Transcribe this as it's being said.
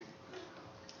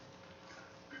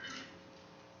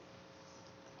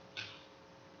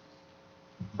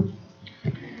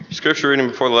Scripture reading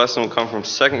before the lesson will come from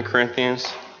 2 Corinthians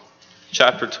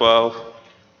chapter 12,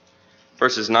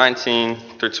 verses 19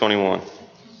 through 21.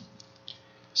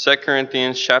 2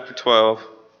 Corinthians chapter 12,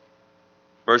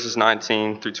 verses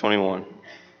 19 through 21.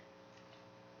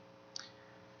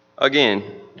 Again,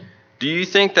 do you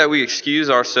think that we excuse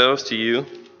ourselves to you?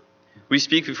 We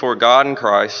speak before God and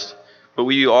Christ, but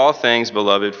we do all things,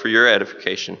 beloved, for your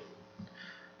edification.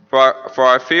 For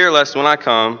I fear lest when I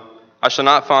come, I shall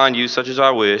not find you such as I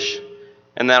wish,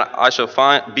 and that I shall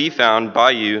be found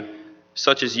by you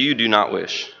such as you do not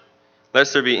wish.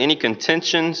 Lest there be any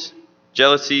contentions,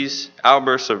 jealousies,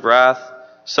 outbursts of wrath,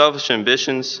 selfish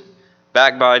ambitions,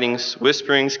 backbitings,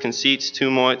 whisperings, conceits,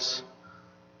 tumults.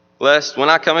 Lest when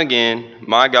I come again,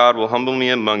 my God will humble me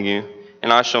among you,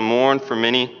 and I shall mourn for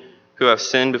many who have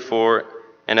sinned before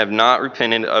and have not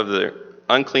repented of their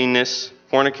uncleanness,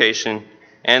 fornication,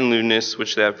 and lewdness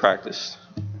which they have practiced.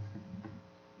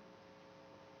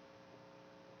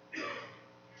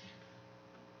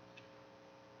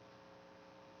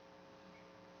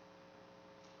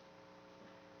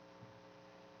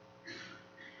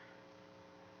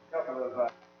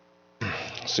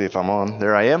 See if I'm on.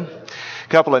 There I am. A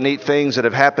couple of neat things that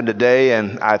have happened today,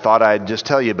 and I thought I'd just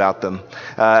tell you about them.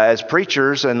 As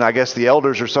preachers, and I guess the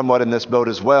elders are somewhat in this boat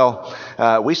as well,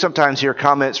 we sometimes hear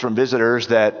comments from visitors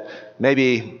that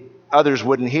maybe others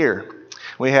wouldn't hear.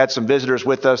 We had some visitors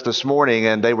with us this morning,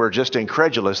 and they were just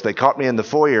incredulous. They caught me in the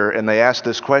foyer, and they asked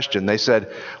this question. They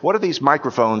said, "What are these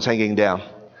microphones hanging down?"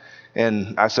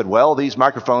 And I said, well, these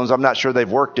microphones, I'm not sure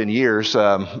they've worked in years.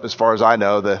 As far as I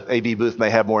know, the AV booth may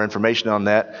have more information on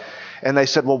that. And they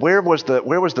said, well, where was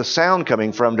the sound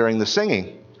coming from during the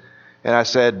singing? And I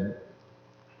said,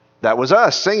 that was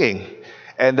us singing.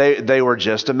 And they were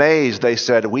just amazed. They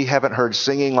said, we haven't heard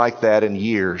singing like that in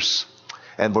years.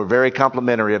 And we're very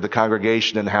complimentary of the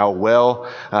congregation and how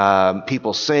well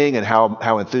people sing and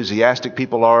how enthusiastic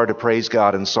people are to praise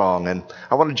God in song. And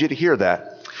I wanted you to hear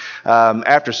that.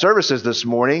 After services this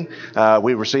morning, I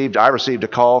received a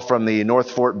call from the North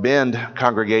Fort Bend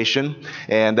congregation,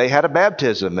 and they had a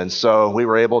baptism, and so we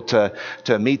were able to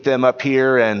meet them up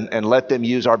here and let them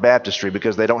use our baptistry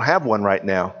because they don't have one right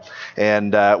now.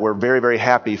 And we're very, very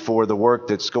happy for the work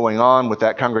that's going on with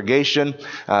that congregation.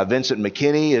 Vincent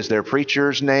McKinney is their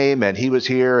preacher's name, and he was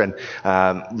here and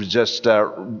was just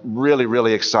really,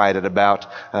 really excited about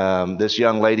this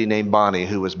young lady named Bonnie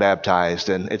who was baptized.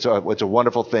 And it's a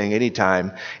wonderful thing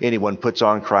anytime anyone puts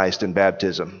on Christ in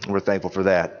baptism. We're thankful for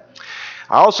that.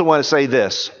 I also want to say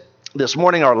this. This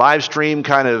morning our live stream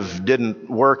kind of didn't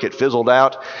work. It fizzled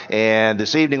out. And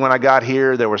this evening when I got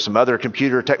here, there were some other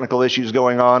computer technical issues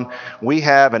going on. We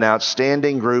have an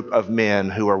outstanding group of men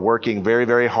who are working very,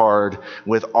 very hard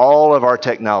with all of our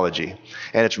technology.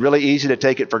 And it's really easy to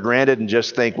take it for granted and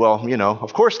just think, well,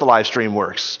 of course the live stream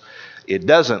works. It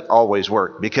doesn't always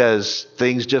work because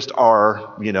things just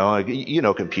are,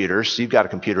 computers. You've got a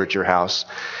computer at your house.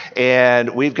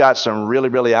 And we've got some really,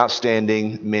 really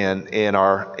outstanding men in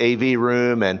our AV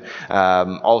room and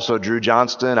also Drew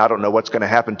Johnston. I don't know what's going to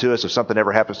happen to us if something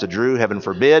ever happens to Drew, heaven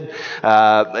forbid,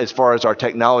 as far as our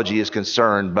technology is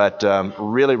concerned. But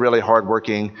really, really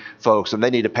hardworking folks, and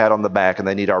they need a pat on the back and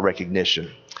they need our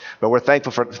recognition. But we're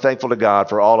thankful to God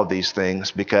for all of these things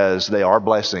because they are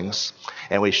blessings.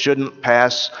 And we shouldn't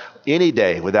pass any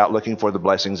day without looking for the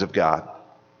blessings of God.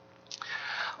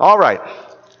 All right.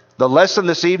 The lesson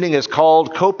this evening is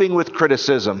called Coping with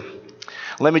Criticism.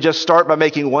 Let me just start by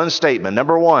making one statement.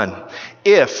 Number one,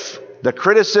 if the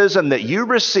criticism that you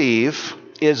receive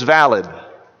is valid,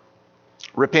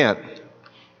 repent.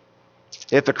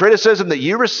 If the criticism that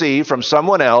you receive from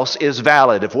someone else is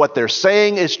valid, if what they're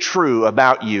saying is true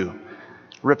about you,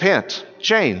 repent,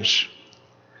 change.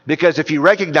 Because if you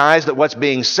recognize that what's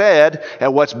being said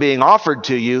and what's being offered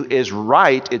to you is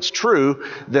right, it's true,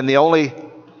 then the only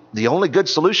good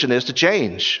solution is to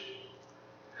change.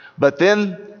 But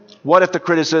then, what if the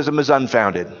criticism is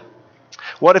unfounded?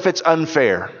 What if it's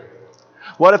unfair?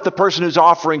 What if the person who's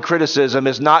offering criticism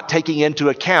is not taking into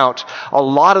account a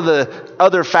lot of the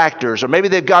other factors, or maybe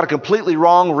they've got a completely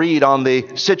wrong read on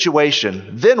the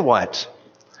situation? Then what?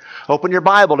 Open your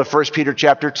Bible to 1 Peter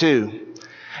chapter 2.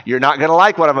 You're not going to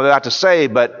like what I'm about to say,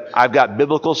 but I've got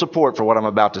biblical support for what I'm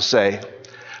about to say.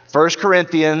 1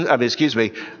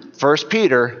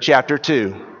 Peter chapter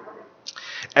 2.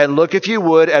 And look, if you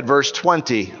would, at verse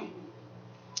 20.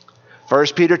 1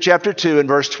 Peter chapter 2 and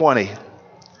verse 20.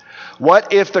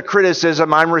 What if the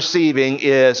criticism I'm receiving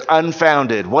is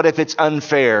unfounded? What if it's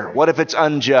unfair? What if it's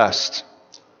unjust?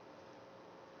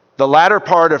 The latter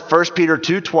part of 1 Peter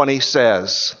 2:20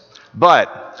 says,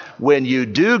 but when you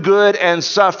do good and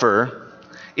suffer,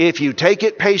 If you take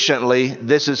it patiently,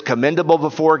 this is commendable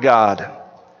before God.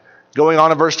 Going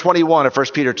on in verse 21 of 1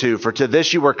 Peter 2, for to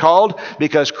this you were called,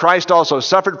 because Christ also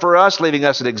suffered for us, leaving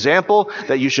us an example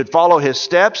that you should follow his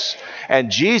steps.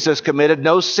 And Jesus committed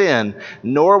no sin,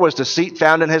 nor was deceit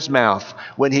found in his mouth.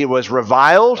 When he was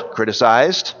reviled,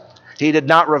 criticized, he did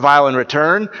not revile in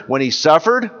return. When he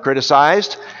suffered,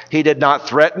 criticized, he did not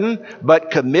threaten,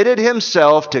 but committed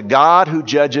himself to God who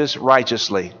judges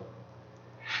righteously.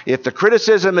 If the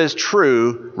criticism is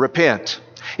true, repent.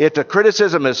 If the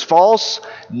criticism is false,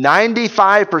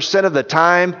 95% of the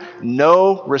time,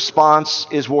 no response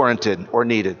is warranted or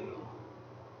needed.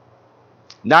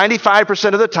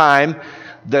 95% of the time,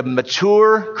 the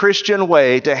mature Christian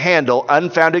way to handle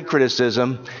unfounded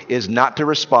criticism is not to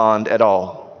respond at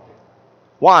all.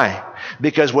 Why?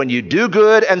 Because when you do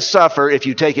good and suffer, if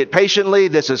you take it patiently,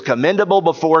 this is commendable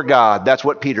before God. That's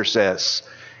what Peter says,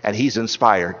 and he's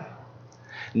inspired.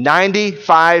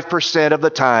 95% of the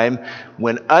time,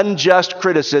 when unjust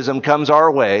criticism comes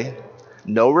our way,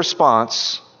 no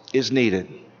response is needed.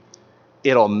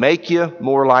 It'll make you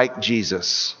more like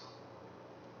Jesus.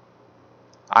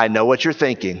 I know what you're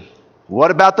thinking.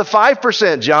 What about the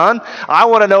 5%, John? I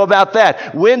want to know about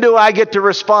that. When do I get to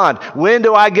respond? When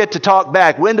do I get to talk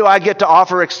back? When do I get to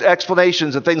offer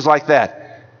explanations and things like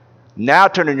that? Now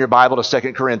turn in your Bible to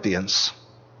 2 Corinthians.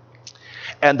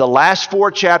 And the last 4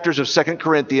 chapters of 2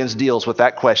 Corinthians deals with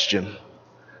that question,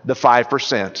 the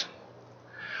 5%.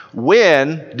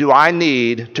 When do I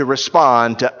need to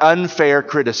respond to unfair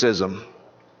criticism?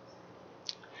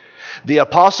 The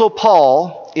Apostle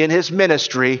Paul, in his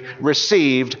ministry,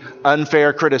 received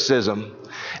unfair criticism.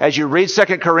 As you read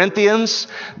 2 Corinthians,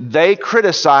 they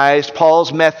criticized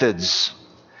Paul's methods.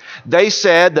 They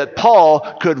said that Paul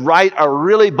could write a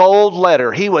really bold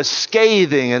letter. He was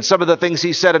scathing in some of the things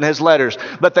he said in his letters.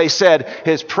 But they said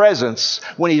his presence,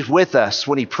 when he's with us,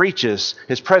 when he preaches,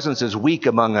 his presence is weak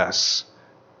among us.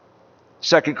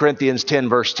 2 Corinthians 10,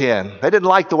 verse 10. They didn't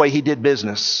like the way he did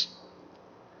business.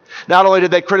 Not only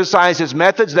did they criticize his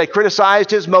methods, they criticized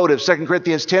his motives. 2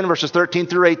 Corinthians 10, verses 13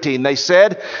 through 18. They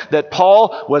said that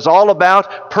Paul was all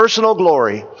about personal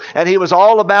glory, and he was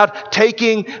all about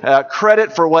taking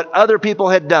credit for what other people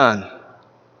had done.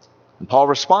 And Paul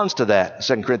responds to that,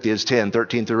 2 Corinthians 10,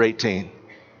 13 through 18.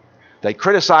 They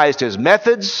criticized his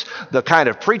methods, the kind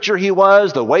of preacher he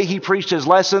was, the way he preached his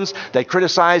lessons. They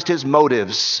criticized his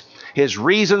motives, his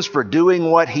reasons for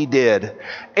doing what he did.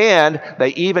 And they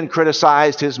even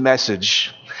criticized his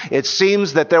message. It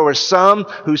seems that there were some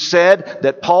who said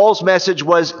that Paul's message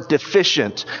was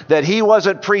deficient, that he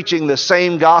wasn't preaching the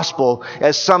same gospel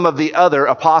as some of the other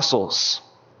apostles.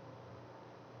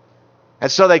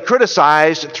 And so they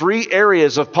criticized 3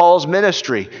 areas of Paul's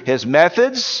ministry: his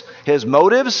methods, his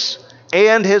motives,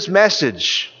 and his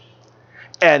message.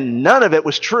 And none of it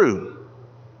was true.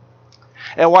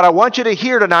 And what I want you to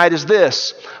hear tonight is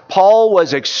this: Paul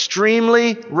was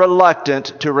extremely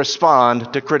reluctant to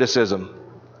respond to criticism.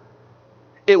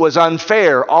 It was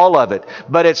unfair, all of it.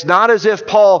 But it's not as if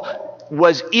Paul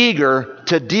was eager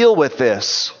to deal with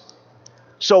this.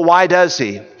 So why does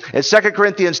he? In 2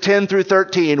 Corinthians 10 through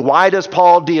 13, why does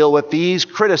Paul deal with these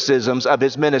criticisms of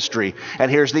his ministry?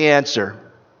 And here's the answer.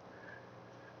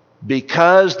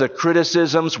 Because the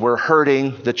criticisms were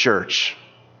hurting the church.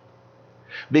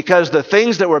 Because the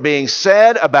things that were being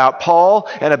said about Paul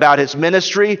and about his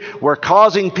ministry were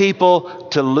causing people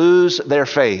to lose their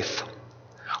faith.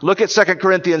 Look at 2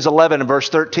 Corinthians 11 and verse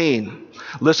 13.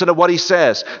 Listen to what he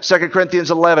says. 2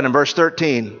 Corinthians 11 and verse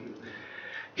 13.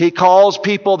 He calls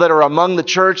people that are among the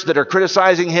church that are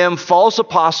criticizing him false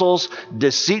apostles,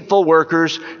 deceitful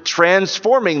workers,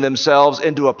 transforming themselves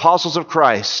into apostles of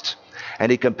Christ.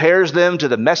 And he compares them to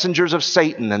the messengers of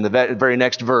Satan in the very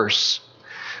next verse.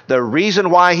 The reason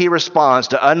why he responds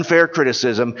to unfair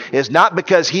criticism is not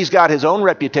because he's got his own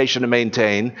reputation to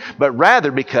maintain, but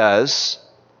rather because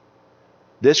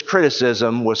this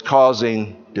criticism was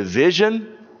causing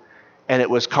division and it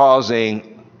was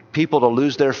causing people to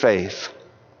lose their faith.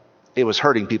 It was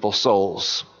hurting people's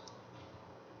souls.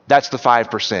 That's the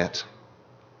 5%.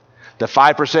 The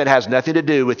 5% has nothing to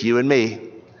do with you and me.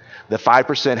 The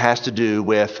 5% has to do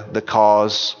with the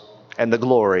cause and the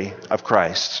glory of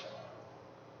Christ.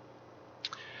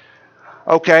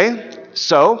 Okay,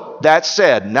 so that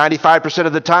said, 95%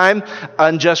 of the time,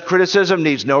 unjust criticism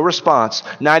needs no response.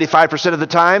 95% of the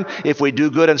time, if we do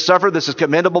good and suffer, this is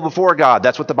commendable before God.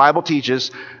 That's what the Bible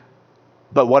teaches.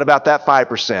 But what about that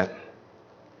 5%?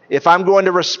 If I'm going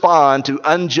to respond to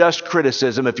unjust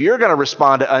criticism, if you're going to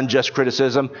respond to unjust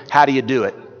criticism, how do you do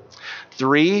it?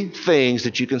 Three things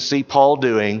that you can see Paul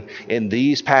doing in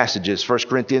these passages, 1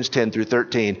 Corinthians 10 through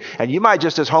 13. And you might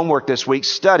just as homework this week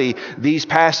study these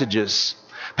passages.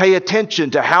 Pay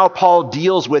attention to how Paul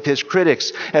deals with his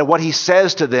critics and what he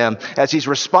says to them as he's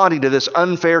responding to this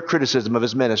unfair criticism of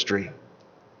his ministry.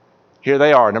 Here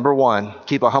they are. Number one,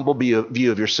 keep a humble view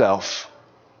of yourself.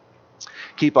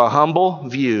 Keep a humble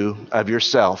view of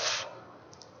yourself.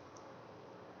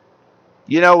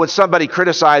 You know, when somebody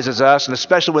criticizes us, and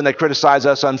especially when they criticize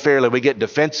us unfairly, we get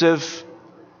defensive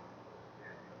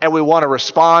and we want to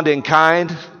respond in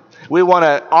kind. We want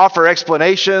to offer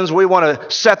explanations. We want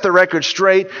to set the record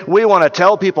straight. We want to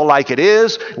tell people like it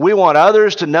is. We want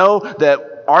others to know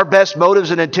that our best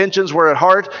motives and intentions were at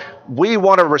heart. We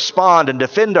want to respond and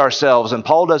defend ourselves, and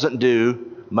Paul doesn't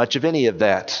do much of any of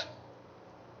that.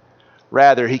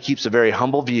 Rather, he keeps a very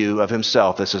humble view of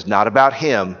himself. This is not about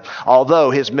him. Although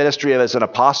his ministry as an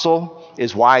apostle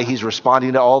is why he's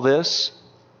responding to all this,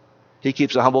 he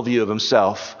keeps a humble view of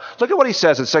himself. Look at what he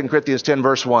says in 2 Corinthians 10,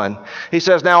 verse 1. He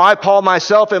says, "Now I, Paul,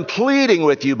 myself am pleading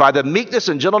with you by the meekness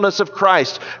and gentleness of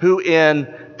Christ, who in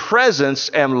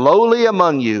presence am lowly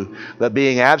among you, but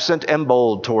being absent am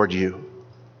bold toward you."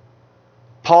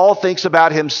 Paul thinks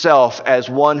about himself as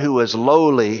one who is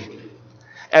lowly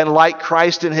and like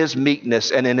Christ in his meekness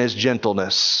and in his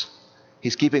gentleness.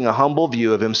 He's keeping a humble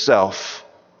view of himself.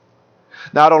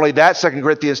 Not only that, 2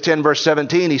 Corinthians 10 verse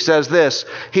 17, he says this,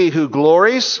 "He who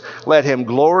glories, let him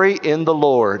glory in the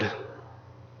Lord."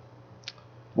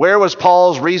 Where was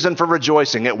Paul's reason for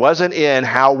rejoicing? It wasn't in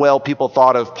how well people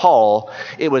thought of Paul.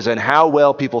 It was in how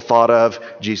well people thought of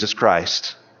Jesus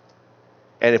Christ.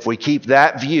 And if we keep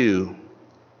that view,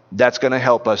 that's going to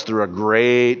help us through a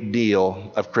great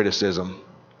deal of criticism.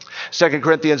 2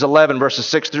 Corinthians 11, verses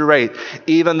 6 through 8.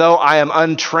 "Even though I am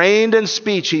untrained in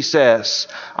speech," he says,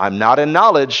 "I'm not in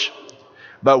knowledge,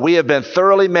 but we have been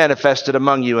thoroughly manifested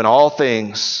among you in all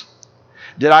things.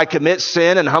 Did I commit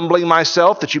sin in humbling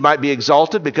myself that you might be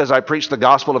exalted because I preached the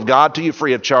gospel of God to you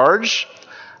free of charge?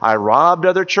 I robbed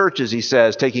other churches," he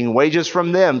says, "taking wages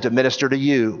from them to minister to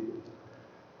you."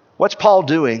 What's Paul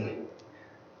doing?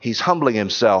 He's humbling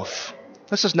himself.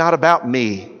 This is not about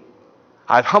me.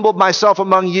 I've humbled myself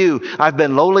among you. I've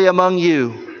been lowly among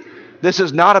you. This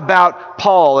is not about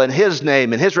Paul and his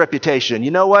name and his reputation.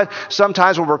 You know what?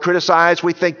 Sometimes when we're criticized,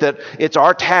 we think that it's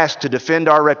our task to defend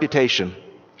our reputation.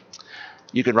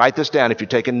 You can write this down if you're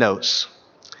taking notes.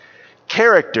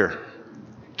 Character.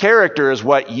 Character is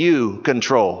what you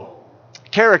control.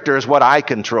 Character is what I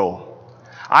control.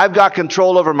 I've got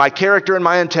control over my character and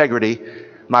my integrity.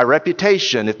 My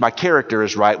reputation, if my character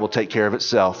is right, will take care of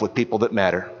itself with people that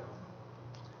matter.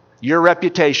 Your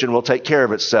reputation will take care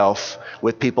of itself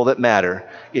with people that matter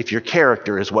if your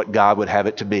character is what God would have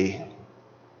it to be.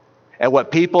 And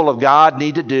what people of God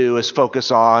need to do is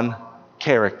focus on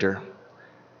character,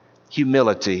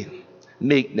 humility,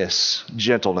 meekness,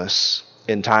 gentleness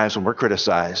in times when we're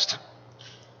criticized.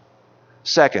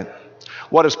 Second,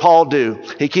 what does Paul do?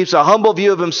 He keeps a humble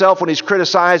view of himself when he's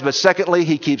criticized, but secondly,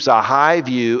 he keeps a high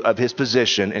view of his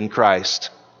position in Christ.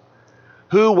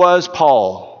 Who was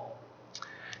Paul?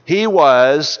 He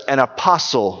was an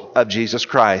apostle of Jesus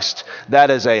Christ. That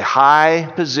is a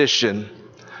high position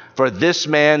for this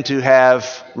man to have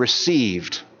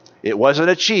received. It wasn't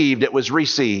achieved, it was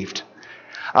received.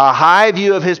 A high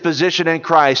view of his position in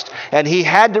Christ, and he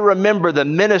had to remember the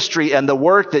ministry and the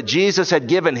work that Jesus had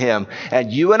given him.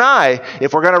 And you and I,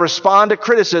 if we're going to respond to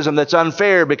criticism that's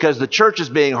unfair because the church is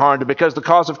being harmed, or because the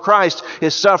cause of Christ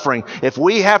is suffering, if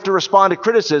we have to respond to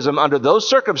criticism under those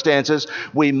circumstances,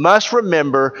 we must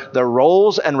remember the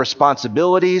roles and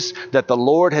responsibilities that the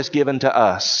Lord has given to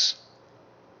us.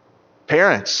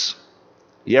 Parents,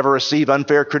 you ever receive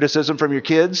unfair criticism from your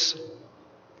kids?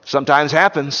 Sometimes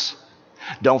happens.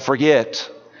 Don't forget,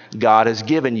 God has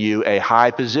given you a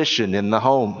high position in the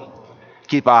home.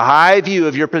 Keep a high view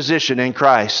of your position in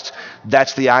Christ.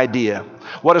 That's the idea.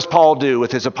 What does Paul do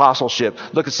with his apostleship?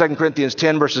 Look at 2 Corinthians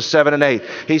 10, verses 7 and 8.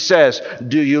 He says,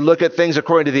 "Do you look at things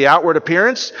according to the outward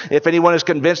appearance? If anyone is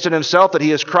convinced in himself that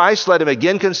he is Christ, let him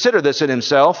again consider this in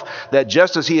himself, that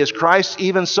just as he is Christ,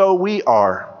 even so we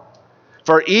are.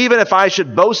 For even if I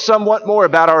should boast somewhat more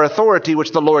about our authority,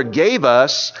 which the Lord gave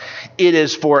us, it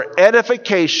is for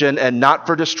edification and not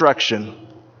for destruction."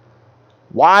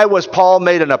 Why was Paul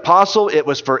made an apostle? It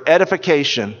was for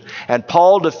edification. And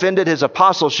Paul defended his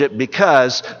apostleship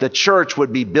because the church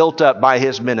would be built up by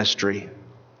his ministry.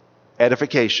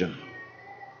 Edification.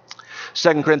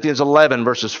 2 Corinthians 11,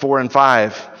 verses 4 and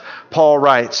 5. Paul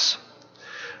writes,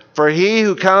 For if he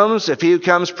who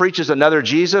comes preaches another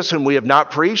Jesus whom we have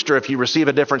not preached, or if you receive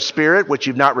a different spirit which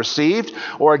you've not received,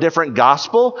 or a different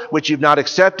gospel which you've not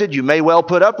accepted, you may well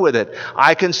put up with it.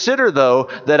 I consider, though,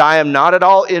 that I am not at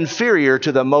all inferior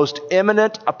to the most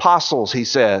eminent apostles, he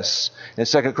says in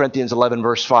 2 Corinthians 11,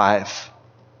 verse 5.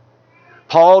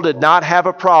 Paul did not have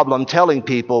a problem telling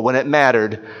people when it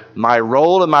mattered, my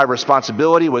role and my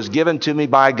responsibility was given to me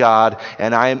by God,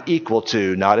 and I am equal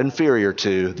to, not inferior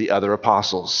to, the other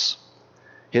apostles.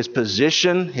 His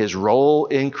position, his role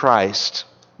in Christ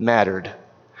mattered.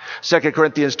 2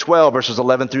 Corinthians 12, verses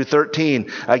 11 through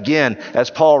 13. Again, as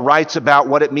Paul writes about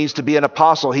what it means to be an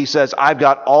apostle, he says, I've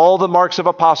got all the marks of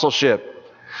apostleship.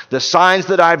 The signs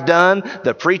that I've done,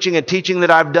 the preaching and teaching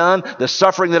that I've done, the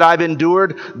suffering that I've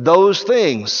endured, those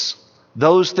things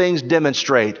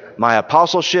demonstrate my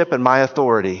apostleship and my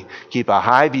authority. Keep a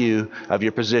high view of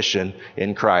your position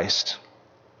in Christ.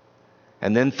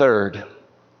 And then third,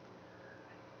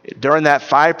 during that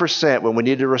 5% when we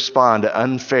need to respond to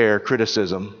unfair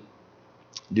criticism,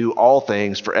 do all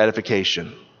things for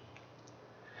edification.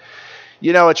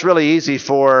 You know, it's really easy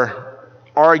for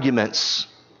arguments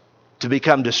to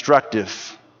become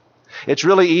destructive. It's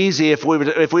really easy if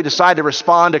we decide to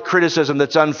respond to criticism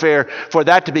that's unfair, for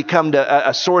that to become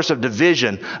a source of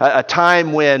division, a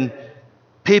time when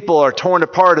people are torn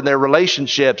apart in their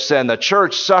relationships and the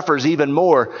church suffers even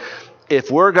more. If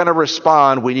we're going to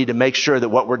respond, we need to make sure that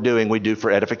what we're doing, we do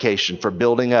for edification, for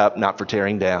building up, not for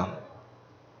tearing down.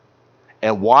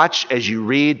 And watch as you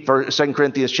read 2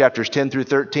 Corinthians chapters 10 through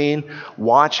 13,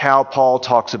 watch how Paul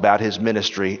talks about his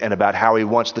ministry and about how he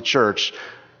wants the church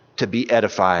to be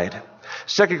edified.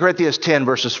 2 Corinthians 10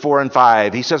 verses 4 and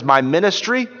 5, he says, my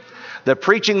ministry, the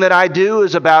preaching that I do,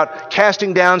 is about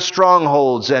casting down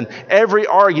strongholds and every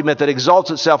argument that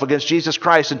exalts itself against Jesus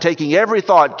Christ and taking every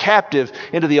thought captive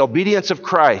into the obedience of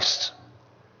Christ.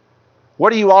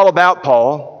 What are you all about,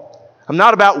 Paul? I'm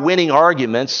not about winning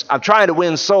arguments. I'm trying to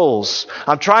win souls.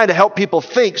 I'm trying to help people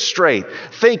think straight,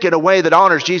 think in a way that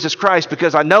honors Jesus Christ,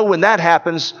 because I know when that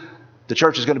happens, the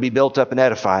church is going to be built up and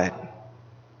edified.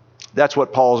 That's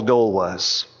what Paul's goal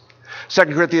was. 2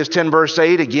 Corinthians 10 verse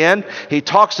 8, again, he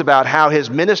talks about how his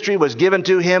ministry was given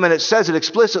to him, and it says it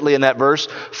explicitly in that verse,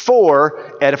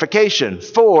 for edification,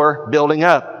 for building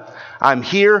up. I'm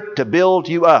here to build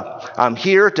you up. I'm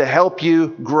here to help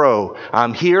you grow.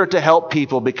 I'm here to help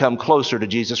people become closer to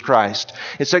Jesus Christ.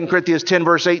 In 2 Corinthians 10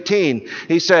 verse 18,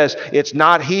 he says, it's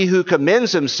not he who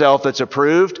commends himself that's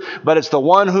approved, but it's the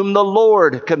one whom the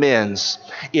Lord commends.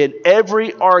 In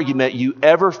every argument you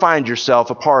ever find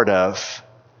yourself a part of,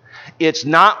 it's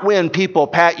not when people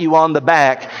pat you on the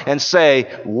back and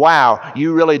say, wow,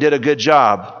 you really did a good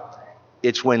job.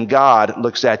 It's when God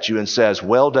looks at you and says,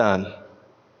 well done.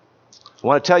 I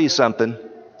want to tell you something.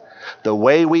 The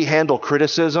way we handle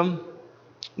criticism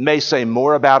may say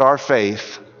more about our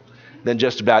faith than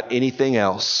just about anything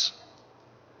else.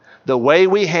 The way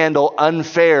we handle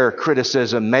unfair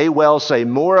criticism may well say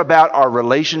more about our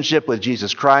relationship with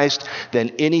Jesus Christ than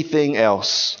anything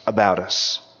else about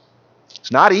us.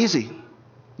 It's not easy.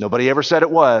 Nobody ever said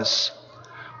it was.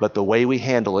 But the way we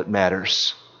handle it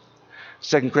matters.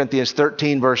 2 Corinthians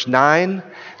 13 verse 9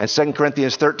 and 2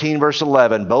 Corinthians 13 verse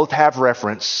 11 both have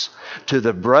reference to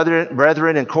the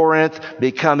brethren in Corinth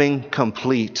becoming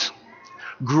complete.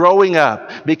 Growing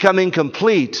up, becoming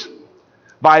complete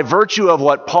by virtue of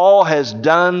what Paul has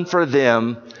done for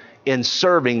them in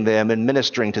serving them and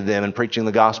ministering to them and preaching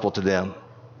the gospel to them.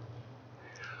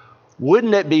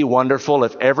 Wouldn't it be wonderful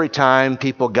if every time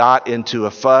people got into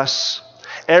a fuss,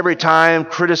 every time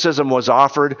criticism was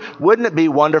offered, wouldn't it be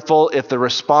wonderful if the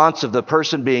response of the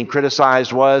person being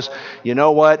criticized was, you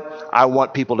know what, I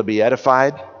want people to be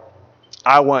edified,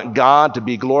 I want God to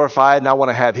be glorified, and I want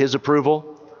to have His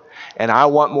approval, and I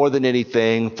want more than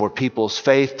anything for people's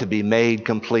faith to be made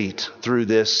complete through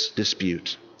this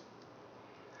dispute.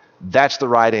 That's the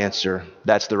right answer.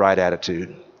 That's the right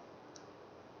attitude.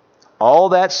 All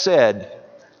that said,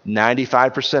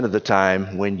 95% of the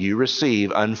time when you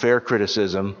receive unfair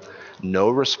criticism,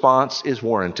 no response is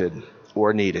warranted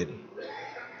or needed,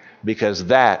 because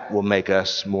that will make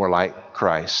us more like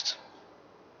Christ.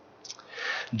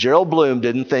 Gerald Bloom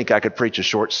didn't think I could preach a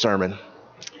short sermon.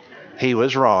 He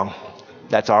was wrong.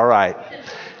 That's all right.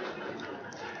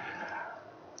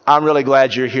 I'm really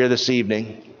glad you're here this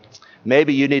evening.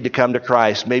 Maybe you need to come to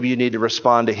Christ. Maybe you need to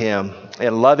respond to Him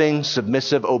in loving,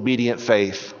 submissive, obedient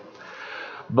faith.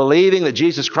 Believing that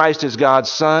Jesus Christ is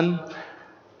God's Son,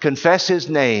 confess His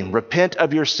name, repent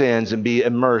of your sins, and be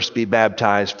immersed, be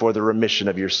baptized for the remission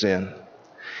of your sin.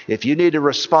 If you need to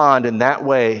respond in that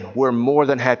way, we're more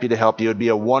than happy to help you. It would be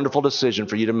a wonderful decision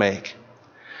for you to make.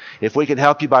 If we can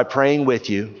help you by praying with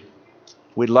you,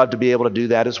 we'd love to be able to do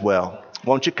that as well.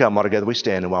 Won't you come while together we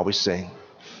stand and while we sing?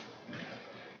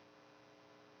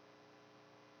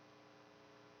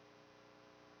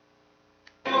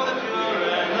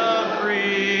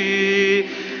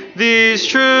 These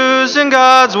truths in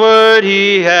God's word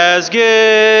He has given.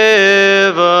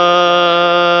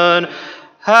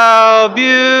 How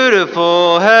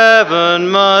beautiful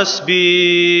heaven must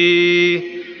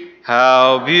be.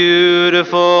 How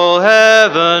beautiful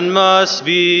heaven must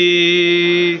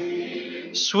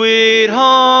be. Sweet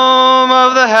home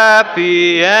of the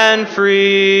happy and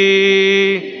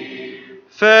free.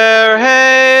 Fair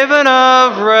haven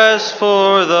of rest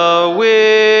for the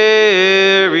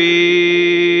weary.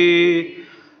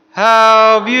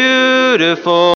 How beautiful